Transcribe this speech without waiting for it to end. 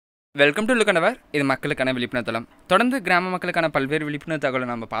Welcome to லுக்கண்டவர். இது மக்களுக்கான விழிப்புணர்வு தளம். தொடர்ந்து கிராம மக்களுக்கான பல்வேறு விழிப்புணர்வு தகவலை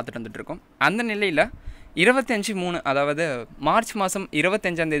நம்ம பார்த்துட்டு வந்துட்டு இருக்கோம். அந்த நிலையில் 25/3 அதாவது மார்ச் மாதம்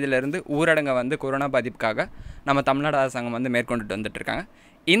 25ஆம் தேதியிலிருந்து ஊரடங்கை கொரோனா பாதிப்புக்காக நம்ம தமிழ்நாடு அரசாங்கம் மேற்கொண்டுட்டு வந்துட்டுருக்காங்க.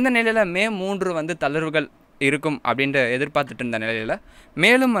 இந்த நிலையில் மே 3 தளர்வுகள் இருக்கும் அப்படின்ட்டு எதிர்பார்த்துட்டு இருந்த நிலையில்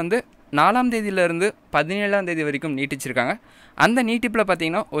மேலும் 4ஆம் தேதியிலிருந்து 17ஆம் தேதி வரைக்கும் நீட்டிச்சிருக்காங்க. அந்த நீட்டிப்பில்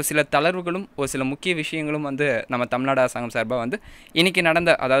பார்த்திங்கன்னா ஒரு சில தளர்வுகளும் ஒரு சில முக்கிய விஷயங்களும் நம்ம தமிழ்நாடு அரசாங்கம் சார்பாக இன்றைக்கி நடந்த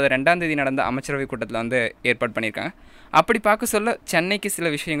அதாவது 2ஆம் தேதி நடந்த அமைச்சரவை கூட்டத்தில் ஏற்பாடு பண்ணியிருக்காங்க. அப்படி பார்க்க சொல்ல சென்னைக்கு சில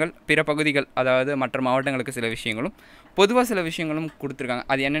விஷயங்கள், பிற பகுதிகள் அதாவது மற்ற மாவட்டங்களுக்கு சில விஷயங்களும், பொதுவாக சில விஷயங்களும் கொடுத்துருக்காங்க.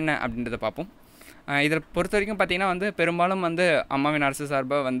 அது என்னென்ன அப்படின்றத பார்ப்போம். இதில் பொறுத்த வரைக்கும் பார்த்திங்கன்னா பெரும்பாலும் அம்மாவின் அரசு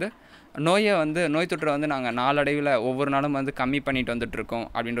சார்பாக நோயை நோய் தொற்றை நாங்கள் நாளடைவில் ஒவ்வொரு நாளும் கம்மி பண்ணிட்டு வந்துட்டுருக்கோம்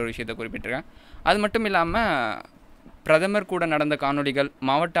அப்படின்ற ஒரு விஷயத்தை குறிப்பிட்டிருக்கேன். அது மட்டும் இல்லாமல் பிரதமர் கூட நடந்த காணொலிகள்,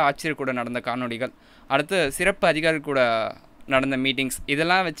 மாவட்ட ஆட்சியர் கூட நடந்த காணொலிகள், அடுத்து சிறப்பு அதிகாரி கூட நடந்த மீட்டிங்ஸ்,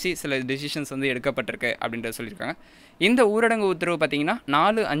 இதெல்லாம் வச்சு சில டெசிஷன்ஸ் எடுக்கப்பட்டிருக்கு அப்படின்றத சொல்லியிருக்காங்க. இந்த ஊரடங்கு உத்தரவு பார்த்திங்கன்னா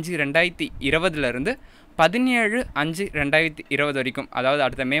 4/5/2020 17/5/2020 வரைக்கும், அதாவது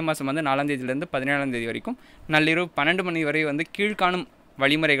அடுத்த மே மாதம் 4ஆம் தேதியிலேருந்து 17ஆம் தேதி வரைக்கும் நள்ளிரவு 12 மணி வரை கீழ்காணும்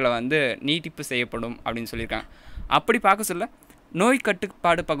வழிமுறைகளை நீட்டிப்பு செய்யப்படும் அப்படின்னு சொல்லியிருக்காங்க. அப்படி பார்க்க சொல்ல நோய்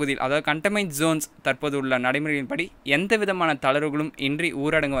கட்டுப்பாடு பகுதியில் அதாவது கண்டெய்ன்மென்ட் ஜோன்ஸ் தற்போது உள்ள நடைமுறையின்படி எந்த விதமான தளர்வுகளும் இன்றி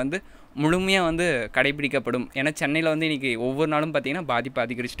ஊரடங்கு முழுமையாக கடைபிடிக்கப்படும். ஏன்னா சென்னையில் இன்றைக்கி ஒவ்வொரு நாளும் பார்த்திங்கன்னா பாதிப்பு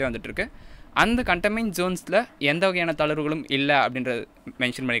அதிகரிச்சுட்டே வந்துட்டுருக்கு. அந்த கண்டெய்ன்மென்ட் ஜோன்ஸில் எந்த வகையான தளர்வுகளும் இல்லை அப்படின்றது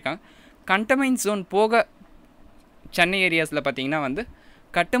மென்ஷன் பண்ணியிருக்காங்க. கண்டெய்ன்மென்ட் ஜோன் போக சென்னை ஏரியாஸில் பார்த்திங்கன்னா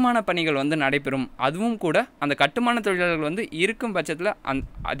கட்டுமான பணிகள் நடைபெறும். அதுவும் கூட அந்த கட்டுமான தொழிலாளர்கள் இருக்கும் பட்சத்தில்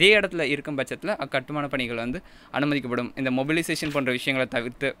அதே இடத்துல இருக்கும் பட்சத்தில் கட்டுமான பணிகள் அனுமதிக்கப்படும். இந்த மொபிலைசேஷன் போன்ற விஷயங்களை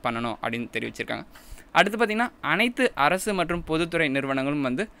தவிர்த்து பண்ணணும் அப்படின்னு தெரிவிச்சிருக்காங்க. அடுத்து பார்த்திங்கன்னா அனைத்து அரசு மற்றும் பொதுத்துறை நிறுவனங்களும்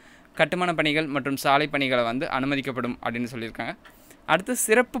கட்டுமான பணிகள் மற்றும் சாலை பணிகளை அனுமதிக்கப்படும் அப்படின்னு சொல்லியிருக்காங்க. அடுத்து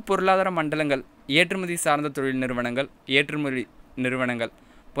சிறப்பு பொருளாதார மண்டலங்கள், ஏற்றுமதி சார்ந்த தொழில் நிறுவனங்கள், ஏற்றுமதி நிறுவனங்கள்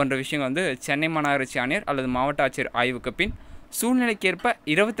போன்ற விஷயங்கள் சென்னை மாநகராட்சி ஆணையர் அல்லது மாவட்ட ஆட்சியர் ஆய்வுக்கு பின் சூழ்நிலைக்கேற்ப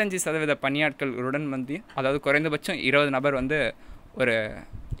 25% பணியாட்களுடன் அதாவது குறைந்தபட்சம் 20 நபர் ஒரு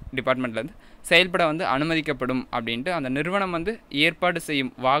டிபார்ட்மெண்ட்லேருந்து செயல்பட அனுமதிக்கப்படும் அப்படின்ட்டு அந்த நிறுவனம் ஏற்பாடு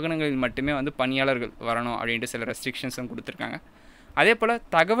செய்யும் வாகனங்களில் மட்டுமே பணியாளர்கள் வரணும் அப்படின்ட்டு சில ரெஸ்ட்ரிக்ஷன்ஸும் கொடுத்துருக்காங்க. அதே போல்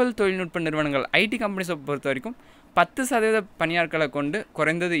தகவல் தொழில்நுட்ப நிறுவனங்கள், ஐடி கம்பெனிஸை பொறுத்த வரைக்கும் 10% பணியாட்களை கொண்டு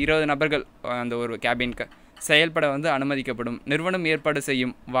குறைந்தது 20 நபர்கள் அந்த ஒரு கேபினுக்கு செயல்பட அனுமதிக்கப்படும். நிறுவனம் ஏற்பாடு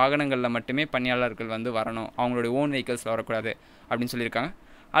செய்யும் வாகனங்களில் மட்டுமே பணியாளர்கள் வரணும், அவங்களுடைய ஓன் வெஹிக்கிள்ஸில் வரக்கூடாது அப்படின்னு சொல்லியிருக்காங்க.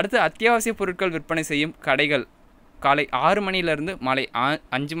 அடுத்து அத்தியாவசிய பொருட்கள் விற்பனை செய்யும் கடைகள் காலை 6 மணிலேருந்து மாலை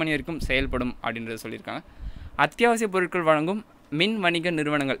 5 மணி வரைக்கும் செயல்படும் அப்படின்றத சொல்லியிருக்காங்க. அத்தியாவசிய பொருட்கள் வழங்கும் மின் வணிக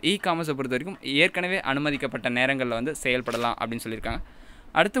நிறுவனங்கள், காமர்ஸை பொறுத்த வரைக்கும் ஏற்கனவே அனுமதிக்கப்பட்ட நேரங்களில் செயல்படலாம் அப்படின்னு சொல்லியிருக்காங்க.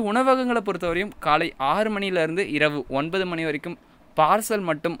 அடுத்து உணவகங்களை பொறுத்தவரையும் காலை 6 மணிலேருந்து இரவு 9 மணி வரைக்கும் பார்சல்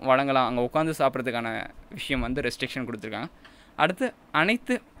மட்டும் வழங்கலாம், அங்கே உட்காந்து சாப்பிட்றதுக்கான விஷயம் ரெஸ்ட்ரிக்ஷன் கொடுத்துருக்காங்க. அடுத்து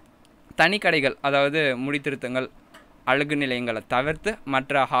அனைத்து தனி கடைகள் அதாவது முடித்திருத்தங்கள், அழகு நிலையங்களை தவிர்த்து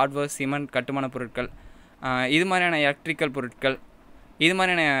மற்ற ஹார்ட்வேர், சிமெண்ட், கட்டுமான பொருட்கள், இது மாதிரியான எலக்ட்ரிக்கல் பொருட்கள், இது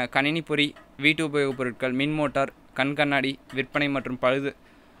மாதிரியான கணினி பொறி, வீட்டு உபயோகப் பொருட்கள், மின் மோட்டார், கண்ணாடி விற்பனை மற்றும் பழுது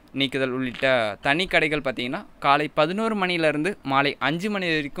நீக்குதல் உள்ளிட்ட தனி கடைகள் பார்த்திங்கன்னா காலை 11 மணிலேருந்து மாலை 5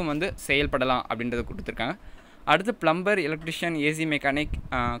 மணி வரைக்கும் செயல்படலாம் அப்படின்றத கொடுத்துருக்காங்க. அடுத்து plumber, electrician, AC mechanic,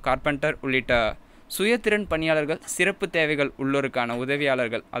 carpenter உள்ளிட்ட சுயத்திறன் பணியாளர்கள், சிறப்பு தேவைகள் உள்ளோருக்கான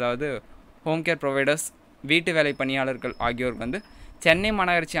உதவியாளர்கள் அதாவது ஹோம் கேர் ப்ரொவைடர்ஸ், வீட்டு வேலை பணியாளர்கள் ஆகியோர் சென்னை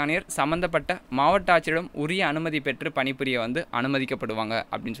மாநகராட்சி ஆணையர் சம்மந்தப்பட்ட மாவட்ட ஆட்சியிடம் உரிய அனுமதி பெற்று பணிபுரிய அனுமதிக்கப்படுவாங்க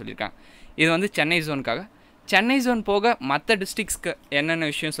அப்படின்னு சொல்லியிருக்காங்க. இது சென்னை ஜோனுக்காக. சென்னை ஜோன் போக மற்ற டிஸ்ட்ரிக்ஸ்க்கு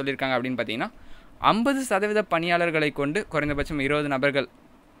என்னென்ன விஷயம் சொல்லியிருக்காங்க அப்படின்னு பார்த்தீங்கன்னா 50% பணியாளர்களை கொண்டு குறைந்தபட்சம் 20 நபர்கள்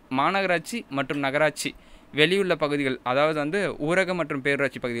மாநகராட்சி மற்றும் நகராட்சி வெளியுள்ள பகுதிகள் அதாவது ஊரக மற்றும்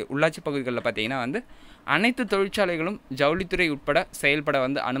பேரூராட்சி பகுதிகள், உள்ளாட்சி பகுதிகளில் பார்த்திங்கன்னா அனைத்து தொழிற்சாலைகளும் ஜவுளித்துறை உட்பட செயல்பட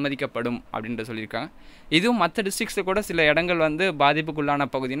அனுமதிக்கப்படும் அப்படின்ற சொல்லியிருக்காங்க. இதுவும் மற்ற டிஸ்ட்ரிக்ஸில் கூட சில இடங்கள் பாதிப்புக்குள்ளான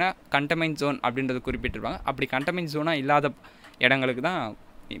பகுதினா கண்டெய்ன்மென்ட் ஜோன் அப்படின்றது குறிப்பிட்டிருப்பாங்க. அப்படி கண்டெய்ன்மென்ட் ஜோனாக இல்லாத இடங்களுக்கு தான்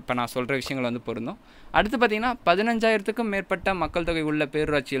இப்போ நான் சொல்கிற விஷயங்கள் பொருந்தும். அடுத்து பார்த்திங்கன்னா 15,000க்கும் மேற்பட்ட மக்கள் தொகை உள்ள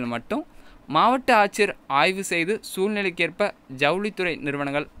பேரூராட்சிகள் மட்டும் மாவட்ட ஆட்சியர் ஆய்வு செய்து சூழ்நிலைக்கேற்ப ஜவுளித்துறை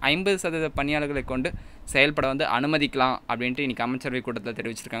நிறுவனங்கள் 50% பணியாளர்களை கொண்டு செயல்பட அனுமதிக்கலாம் அப்படின்ட்டு இன்றைக்கி அமைச்சரவை கூட்டத்தில்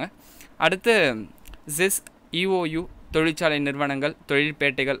தெரிவிச்சிருக்காங்க. அடுத்து ஜிஸ், இஓயு, தொழிற்சாலை நிறுவனங்கள்,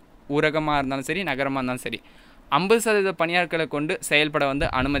 தொழிற்பேட்டைகள் ஊரகமாக இருந்தாலும் சரி நகரமாக இருந்தாலும் சரி 50% பணியாளர்களை கொண்டு செயல்பட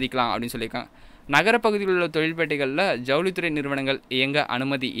அனுமதிக்கலாம் அப்படின்னு சொல்லியிருக்காங்க. நகரப்பகுதியில் உள்ள தொழிற்பேட்டைகளில் ஜவுளித்துறை நிறுவனங்கள் இயங்க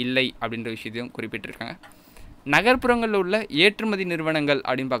அனுமதி இல்லை அப்படின்ற விஷயத்தையும் குறிப்பிட்டிருக்காங்க. நகர்ப்புறங்களில் உள்ள ஏற்றுமதி நிறுவனங்கள்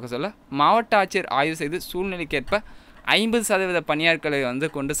அப்படின்னு பார்க்க சொல்ல மாவட்ட ஆட்சியர் ஆய்வு செய்து சூழ்நிலைக்கேற்ப 50% பணியாட்களை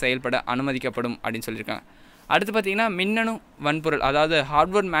கொண்டு செயல்பட அனுமதிக்கப்படும் அப்படின்னு சொல்லியிருக்காங்க. அடுத்து பார்த்திங்கன்னா மின்னணு வன்பொருள் அதாவது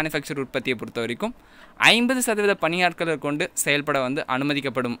ஹார்ட்வேர் மேனுஃபேக்சர் உற்பத்தியை பொறுத்த வரைக்கும் 50% பணியாட்களை கொண்டு செயல்பட வந்து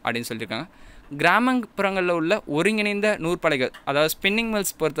அனுமதிக்கப்படும் அப்படின்னு சொல்லியிருக்காங்க. கிராமப்புறங்களில் உள்ள ஒருங்கிணைந்த நூற்பலைகள் அதாவது ஸ்பின்னிங்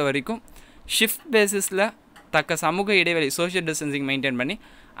மில்ஸ் பொறுத்த வரைக்கும் ஷிஃப்ட் பேசிஸில் தக்க சமூக இடைவெளி சோஷியல் டிஸ்டன்சிங் மெயின்டைன் பண்ணி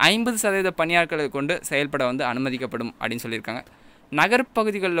 50% பணியாட்களை கொண்டு செயல்பட வந்து அனுமதிக்கப்படும் அப்படின்னு சொல்லியிருக்காங்க.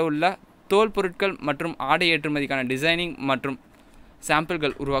 நகர்ப்பகுதிகளில் உள்ள தோல் பொருட்கள் மற்றும் ஆடை ஏற்றுமதிக்கான டிசைனிங் மற்றும்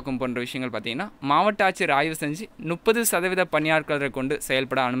சாம்பிள்கள் உருவாக்கும் போன்ற விஷயங்கள் பார்த்திங்கன்னா மாவட்ட ஆட்சியர் ஆய்வு செஞ்சு 30% பணியாட்களை கொண்டு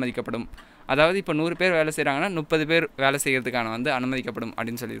செயல்பட அனுமதிக்கப்படும். அதாவது இப்போ 100 பேர் வேலை செய்கிறாங்கன்னா 30 பேர் வேலை செய்கிறதுக்கான வந்து அனுமதிக்கப்படும்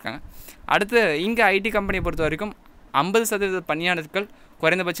அப்படின்னு சொல்லியிருக்காங்க. அடுத்து இங்கே ஐடி கம்பெனியை பொறுத்த வரைக்கும் 50% பணியாளர்கள்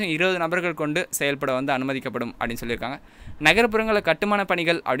குறைந்தபட்சம் 20 நபர்கள் கொண்டு செயல்பட வந்து அனுமதிக்கப்படும் அப்படின்னு சொல்லியிருக்காங்க. நகர்ப்புறங்களில் கட்டுமான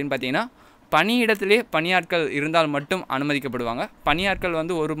பணிகள் அப்படின்னு பார்த்தீங்கன்னா பணியிடத்திலே பணியாட்கள் இருந்தால் மட்டும் அனுமதிக்கப்படுவாங்க. பணியாட்கள்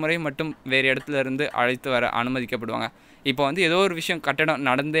வந்து ஒரு முறை மட்டும் வேறு இடத்துல இருந்து அழைத்து வர அனுமதிக்கப்படுவாங்க. இப்போ வந்து ஏதோ ஒரு விஷயம் கட்டடம்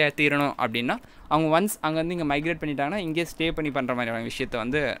நடந்தே தீரணும் அப்படின்னா அவங்க ஒன்ஸ் அங்கேருந்து இங்கே மைக்ரேட் பண்ணிட்டாங்கன்னா இங்கே ஸ்டே பண்ணி பண்ணுற மாதிரியான விஷயத்தை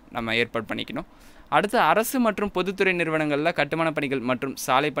வந்து நம்ம ஏற்பாடு பண்ணிக்கணும். அடுத்து அரசு மற்றும் பொதுத்துறை நிறுவனங்களில் கட்டுமான பணிகள் மற்றும்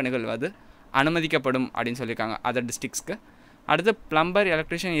சாலை பணிகள் வந்து அனுமதிக்கப்படும் அப்படின்னு சொல்லியிருக்காங்க அதர் டிஸ்ட்ரிக்ஸ்க்கு. அடுத்து பிளம்பர்,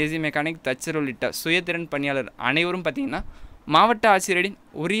 எலக்ட்ரிஷியன், ஏசி மெக்கானிக், தச்சர் உள்ளிட்ட சுயத்திறன் பணியாளர் அனைவரும் பார்த்திங்கன்னா மாவட்ட ஆட்சியரின்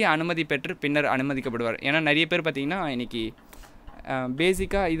உரிய அனுமதி பெற்று பின்னர் அனுமதிக்கப்படுவார். ஏன்னா நிறைய பேர் பார்த்திங்கன்னா இன்றைக்கி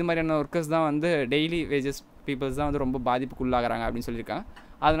பேசிக்காக இது மாதிரியான ஒர்க்கர்ஸ் தான் வந்து டெய்லி வேஜஸ் பீப்புள்ஸ் தான் வந்து ரொம்ப பாதிப்புக்குள்ளாகிறாங்க அப்படின்னு சொல்லியிருக்காங்க.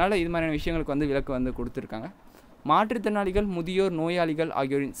 அதனால் இது மாதிரியான விஷயங்களுக்கு வந்து விலக்கு வந்து கொடுத்துருக்காங்க. மாற்றுத்திறனாளிகள், முதியோர், நோயாளிகள்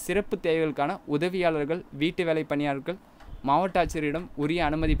ஆகியோரின் சிறப்பு தேவைகளுக்கான உதவியாளர்கள், வீட்டு வேலை பணியாளர்கள் மாவட்ட ஆட்சியரிடம் உரிய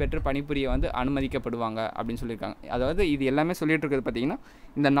அனுமதி பெற்று பணிபுரிய வந்து அனுமதிக்கப்படுவாங்க அப்படின்னு சொல்லியிருக்காங்க. அதாவது இது எல்லாமே சொல்லிட்டு இருக்கிறது பார்த்திங்கன்னா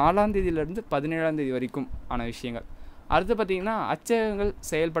இந்த 4ஆம் தேதியிலேருந்து 17ஆம் தேதி வரைக்கும் ஆன விஷயங்கள். அடுத்து பார்த்திங்கன்னா அச்சகங்கள்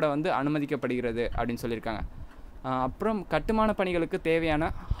செயல்பட வந்து அனுமதிக்கப்படுகிறது அப்படின்னு சொல்லியிருக்காங்க. அப்புறம் கட்டுமான பணிகளுக்கு தேவையான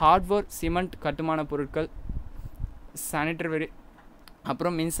ஹார்ட்வேர், சிமெண்ட், கட்டுமான பொருட்கள், சானிட்டரி,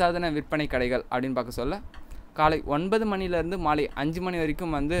 அப்புறம் மின்சாதன விற்பனை கடைகள் அப்படின்னு பார்க்க சொல்ல காலை 9 மணிலேருந்து மாலை 5 மணி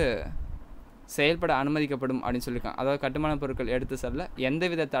வரைக்கும் வந்து செயல்பட அனுமதிக்கப்படும் அப்படின்னு சொல்லியிருக்காங்க. அதாவது கட்டுமான பொருட்கள் எடுத்து செல்ல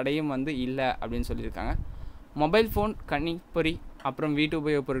எந்தவித தடையும் வந்து இல்லை அப்படின்னு சொல்லியிருக்காங்க. மொபைல் ஃபோன், கணிப்பொறி, அப்புறம் வீட்டு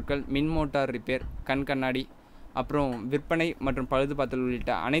உபயோகப் பொருட்கள், மின் மோட்டார் ரிப்பேர், கண்ணாடி, அப்புறம் விற்பனை மற்றும் பழுது பார்த்தல்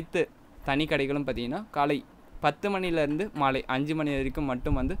உள்ளிட்ட அனைத்து தனி கடைகளும் பார்த்திங்கன்னா காலை 10 மணிலேருந்து மாலை 5 மணி வரைக்கும்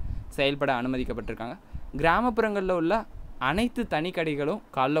மட்டும் வந்து செயல்பட அனுமதிக்கப்பட்டிருக்காங்க. கிராமப்புறங்களில் உள்ள அனைத்து தனி கடைகளும்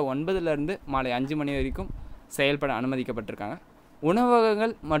காலைல 9லேருந்து மாலை 5 மணி வரைக்கும் செயல்பட அனுமதிக்கப்பட்டிருக்காங்க.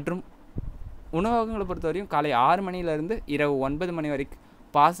 உணவகங்களை பொறுத்த வரைக்கும் காலை 6 மணிலேருந்து இரவு 9 மணி வரைக்கும்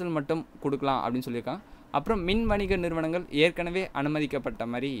பார்சல் மட்டும் கொடுக்கலாம் அப்படின்னு சொல்லியிருக்காங்க. அப்புறம் மின் வணிக நிறுவனங்கள் ஏற்கனவே அனுமதிக்கப்பட்ட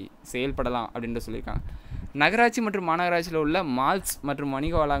மாதிரி செயல்படலாம் அப்படின்ட்டு சொல்லியிருக்காங்க. நகராட்சி மற்றும் மாநகராட்சியில் உள்ள மால்ஸ் மற்றும்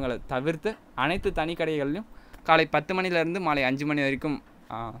வணிக வளாகங்களை தவிர்த்து அனைத்து தனி கடைகளிலும் காலை 10 மணிலேருந்து மாலை 5 மணி வரைக்கும்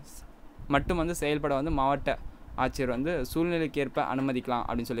மட்டும் வந்து செயல்பட வந்து மாவட்ட ஆட்சியர் வந்து சூழ்நிலைக்கு ஏற்ப அனுமதிக்கலாம்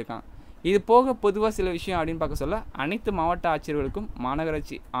அப்படின்னு சொல்லியிருக்காங்க. இது போக பொதுவாக சில விஷயம் அப்படின்னு பார்க்க சொல்ல அனைத்து மாவட்ட ஆட்சியர்களுக்கும்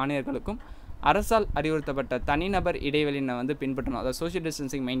மாநகராட்சி ஆணையர்களுக்கும் அரசால் அறிவுறுத்தப்பட்ட தனிநபர் இடைவெளியை வந்து பின்பற்றணும். அதாவது சோஷியல்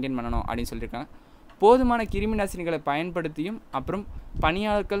டிஸ்டன்சிங் மெயின்டைன் பண்ணணும் அப்படின்னு சொல்லியிருக்காங்க. போதுமான கிருமி நாசினிகளை பயன்படுத்தியும் அப்புறம்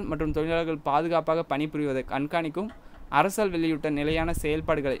பணியாளர்கள் மற்றும் தொழிலாளர்கள் பாதுகாப்பாக பணிபுரிவதை கண்காணிக்கும் அரசால் வெளியிட்ட நிலையான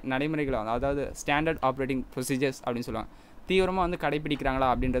செயல்பாடுகளை நடைமுறைகளை அதாவது ஸ்டாண்டர்ட் ஆப்ரேட்டிங் ப்ரொசீஜர்ஸ் அப்படின்னு சொல்லுவாங்க தீவிரமாக வந்து கடைபிடிக்கிறாங்களா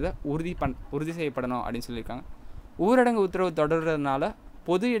அப்படின்றத உறுதி செய்யப்படணும் அப்படின்னு சொல்லியிருக்காங்க. ஊரடங்கு உத்தரவு தொடர்றதுனால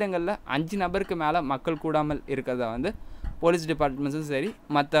பொது இடங்களில் 5 நபருக்கு மேலே மக்கள் கூடாமல் இருக்கிறத வந்து போலீஸ் டிபார்ட்மெண்ட்ஸும் சரி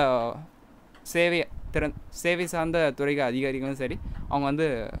மற்ற சேவை சார்ந்த துறைகள் அதிகாரிகளும் சரி அவங்க வந்து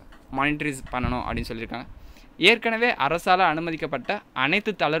மானிட்டரிஸ் பண்ணணும் அப்படின்னு சொல்லியிருக்காங்க. ஏற்கனவே அரசால் அனுமதிக்கப்பட்ட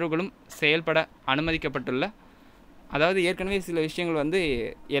அனைத்து தளர்வுகளும் செயல்பட அனுமதிக்கப்பட்டுள்ள அதாவது ஏற்கனவே சில விஷயங்கள் வந்து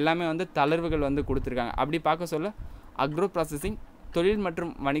எல்லாமே வந்து தளர்வுகள் வந்து கொடுத்துருக்காங்க. அப்படி பார்க்க சொல்ல அக்ரோ ப்ராசஸிங், தொழில்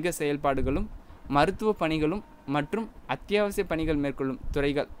மற்றும் வணிக செயல்பாடுகளும், மருத்துவ பணிகளும் மற்றும் அத்தியாவசிய பணிகள் மேற்கொள்ளும்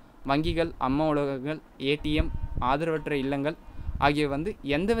துறைகள், வங்கிகள், அம்மா உலகங்கள், ஏடிஎம், ஆதரவற்ற இல்லங்கள் ஆகியவை வந்து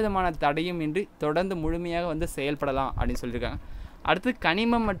எந்த விதமான தடையும் இன்றி தொடர்ந்து முழுமையாக வந்து செயல்படலாம் அப்படின்னு சொல்லியிருக்காங்க. அடுத்து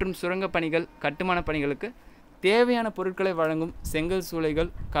கனிமம் மற்றும் சுரங்க பணிகள், கட்டுமான பணிகளுக்கு தேவையான பொருட்களை வழங்கும் செங்கல் சூளைகள்,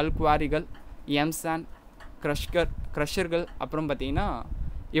 கல் குவாரிகள், எம்சான், க்ரஷர்கள், அப்புறம் பார்த்திங்கன்னா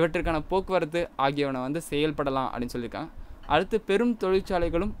இவற்றிற்கான போக்குவரத்து ஆகியவனை வந்து செயல்படலாம் அப்படின்னு சொல்லியிருக்காங்க. அடுத்து பெரும்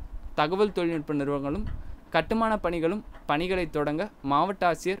தொழிற்சாலைகளும் தகவல் தொழில்நுட்ப நிறுவனங்களும் கட்டுமான பணிகளும் பணிகளை தொடங்க மாவட்ட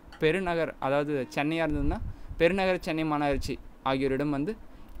ஆட்சியர் பெருநகர் அதாவது சென்னையாக இருந்ததுன்னா பெருநகர சென்னை மாநகராட்சி ஆகியோரிடம் வந்து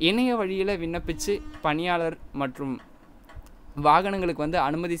இணைய வழியில் விண்ணப்பித்து பணியாளர் மற்றும் வாகனங்களுக்கு வந்து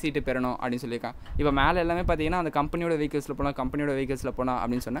அனுமதி சீட்டு பெறணும் அப்படின்னு சொல்லியிருக்காங்க. இப்போ மேலே எல்லாமே பார்த்தீங்கன்னா அந்த கம்பெனியோட வெஹிக்கிள்ஸில் போனால்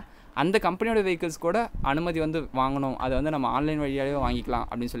அப்படின்னு சொன்னேன். அந்த கம்பெனியோட வெஹிக்கிள்ஸ் கூட அனுமதி வந்து வாங்கணும், அதை வந்து நம்ம ஆன்லைன் வழியாகவே வாங்கிக்கலாம்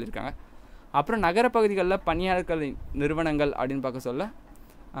அப்படின்னு சொல்லியிருக்காங்க. அப்புறம் நகரப்பகுதிகளில் பணியாளர்கள் நிறுவனங்கள் அப்படின்னு பார்க்க சொல்ல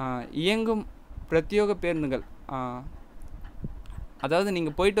இயங்கும் பிரத்யோக பேருந்துகள் அதாவது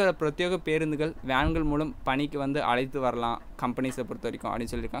நீங்கள் போயிட்டு வர பிரத்யேக பேருந்துகள் வேன்கள் மூலம் பணிக்கு வந்து அழைத்து வரலாம் கம்பெனிஸை பொறுத்த வரைக்கும்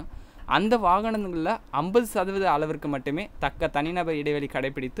அப்படின்னு சொல்லியிருக்காங்க. அந்த வாகனங்களில் 50% அளவிற்கு மட்டுமே தக்க தனிநபர் இடைவெளி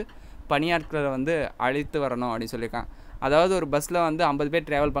கடைபிடித்து பணியாட்களை வந்து அழைத்து வரணும் அப்படின்னு சொல்லியிருக்காங்க. அதாவது ஒரு பஸ்ஸில் வந்து 50 பேர்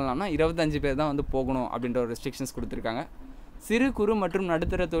ட்ராவல் பண்ணலாம்னா 25 பேர் தான் வந்து போகணும் அப்படின்ற ஒரு ரெஸ்ட்ரிக்ஷன்ஸ் கொடுத்துருக்காங்க. சிறு குறு மற்றும்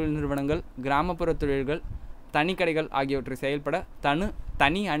நடுத்தர தொழில் நிறுவனங்கள், கிராமப்புற தொழில்கள், தனிக்கடைகள் ஆகியவற்றை செயல்பட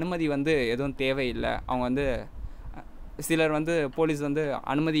தனி அனுமதி வந்து எதுவும் தேவையில்லை. அவங்க வந்து சிலர் வந்து போலீஸ் வந்து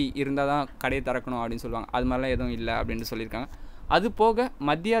அனுமதி இருந்தால் தான் கடையை திறக்கணும் அப்படின்னு சொல்லுவாங்க. அது மாதிரிலாம் எதுவும் இல்லை அப்படின்னு சொல்லியிருக்காங்க. அது போக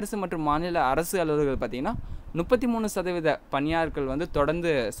மத்திய அரசு மற்றும் மாநில அரசு அலுவலர்கள் பார்த்திங்கன்னா 33% பணியாளர்கள் வந்து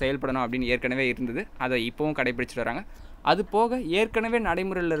தொடர்ந்து செயல்படணும் அப்படின்னு ஏற்கனவே இருந்தது. அதை இப்போவும் கடைபிடிச்சிட்டு வராங்க. அது போக ஏற்கனவே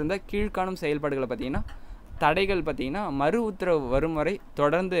நடைமுறையில் இருந்த கீழ்காணும் செயல்பாடுகளை பார்த்திங்கன்னா தடைகள் பார்த்திங்கன்னா மறு உத்தரவு வரும் வரை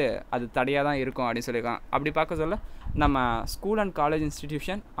தொடர்ந்து அது தடையாக தான் இருக்கும் அப்படின்னு சொல்லியிருக்காங்க. அப்படி பார்க்க சொல்ல நம்ம ஸ்கூல் அண்ட் காலேஜ்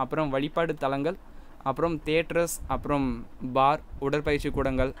இன்ஸ்டிடியூஷன், அப்புறம் வழிபாடு தலங்கள், அப்புறம் தியேட்டர்ஸ், அப்புறம் பார், உடற்பயிற்சி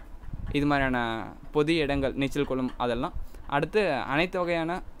கூடங்கள், இது மாதிரியான பொது இடங்கள், நீச்சல் குளம், அதெல்லாம் அடுத்து அனைத்து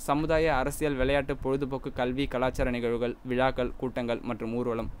வகையான சமுதாய, அரசியல், விளையாட்டு, பொழுதுபோக்கு, கல்வி, கலாச்சார நிகழ்வுகள், விழாக்கள், கூட்டங்கள் மற்றும்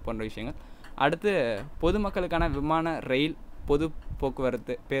ஊர்வலம் போன்ற விஷயங்கள். அடுத்து பொதுமக்களுக்கான விமான, ரயில், பொது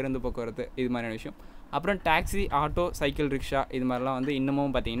போக்குவரத்து, பேருந்து போக்குவரத்து, இது மாதிரியான விஷயம். அப்புறம் டாக்ஸி, ஆட்டோ, சைக்கிள், ரிக்ஷா, இது மாதிரிலாம் வந்து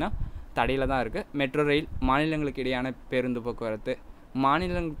இன்னமும் பார்த்திங்கன்னா தடையில் தான் இருக்குது. மெட்ரோ ரயில், மாநிலங்களுக்கு இடையான பேருந்து போக்குவரத்து,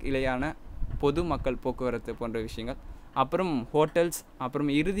 மாநிலங்களுக்கு இடையான பொது மக்கள் போக்குவரத்து போன்ற விஷயங்கள். அப்புறம் ஹோட்டல்ஸ், அப்புறம்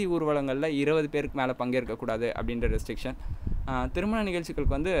இறுதி ஊர்வலங்களில் 20 பேருக்கு மேலே பங்கேற்கக்கூடாது அப்படின்ற ரெஸ்ட்ரிக்ஷன். திருமண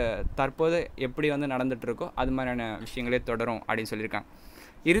நிகழ்ச்சிகளுக்கு வந்து தற்போது எப்படி வந்து நடந்துகிட்ருக்கோ அது மாதிரியான விஷயங்களே தொடரும் அப்படின்னு சொல்லியிருக்காங்க.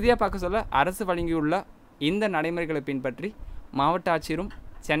 இறுதியாக பார்க்க சொல்ல அரசு வழங்கியுள்ள இந்த நடைமுறைகளை பின்பற்றி மாவட்ட ஆட்சியரும்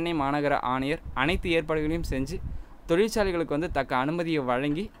சென்னை மாநகர ஆணையர் அனைத்து ஏற்பாடுகளையும் செஞ்சு தொழிற்சாலைகளுக்கு வந்து தக்க அனுமதியை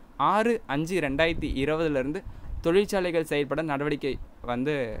வழங்கி 6/5/2020 தொழிற்சாலைகள் செயல்பட நடவடிக்கை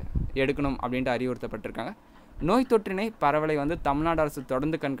வந்து எடுக்கணும் அப்படின்ட்டு அறிவுறுத்தப்பட்டிருக்காங்க. நோய் தொற்றினை பரவலை வந்து தமிழ்நாடு அரசு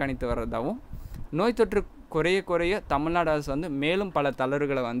தொடர்ந்து கண்காணித்து வர்றதாகவும், நோய் தொற்று குறைய தமிழ்நாடு அரசு வந்து மேலும் பல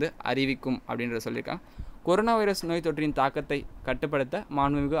தளர்வுகளை வந்து அறிவிக்கும் அப்படின்றத சொல்லியிருக்காங்க. கொரோனா வைரஸ் நோய் தொற்றின் தாக்கத்தை கட்டுப்படுத்த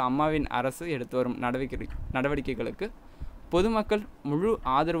மாண்புமிகு அம்மாவின் அரசு எடுத்து வரும் நடவடிக்கைகளுக்கு பொதுமக்கள் முழு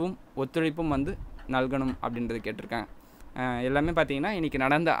ஆதரவும் ஒத்துழைப்பும் வந்து நல்கணும் அப்படின்றது கேட்டிருக்காங்க. எல்லாமே பார்த்திங்கன்னா இன்றைக்கி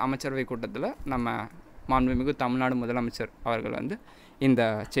நடந்த அமைச்சரவை கூட்டத்தில் நம்ம மாண்புமிகு தமிழ்நாடு முதலமைச்சர் அவர்கள் வந்து இந்த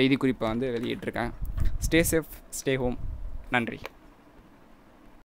செய்தி குறிப்பை வந்து வெளியிட்டிருக்காங்க. Stay safe, stay home. நன்றி.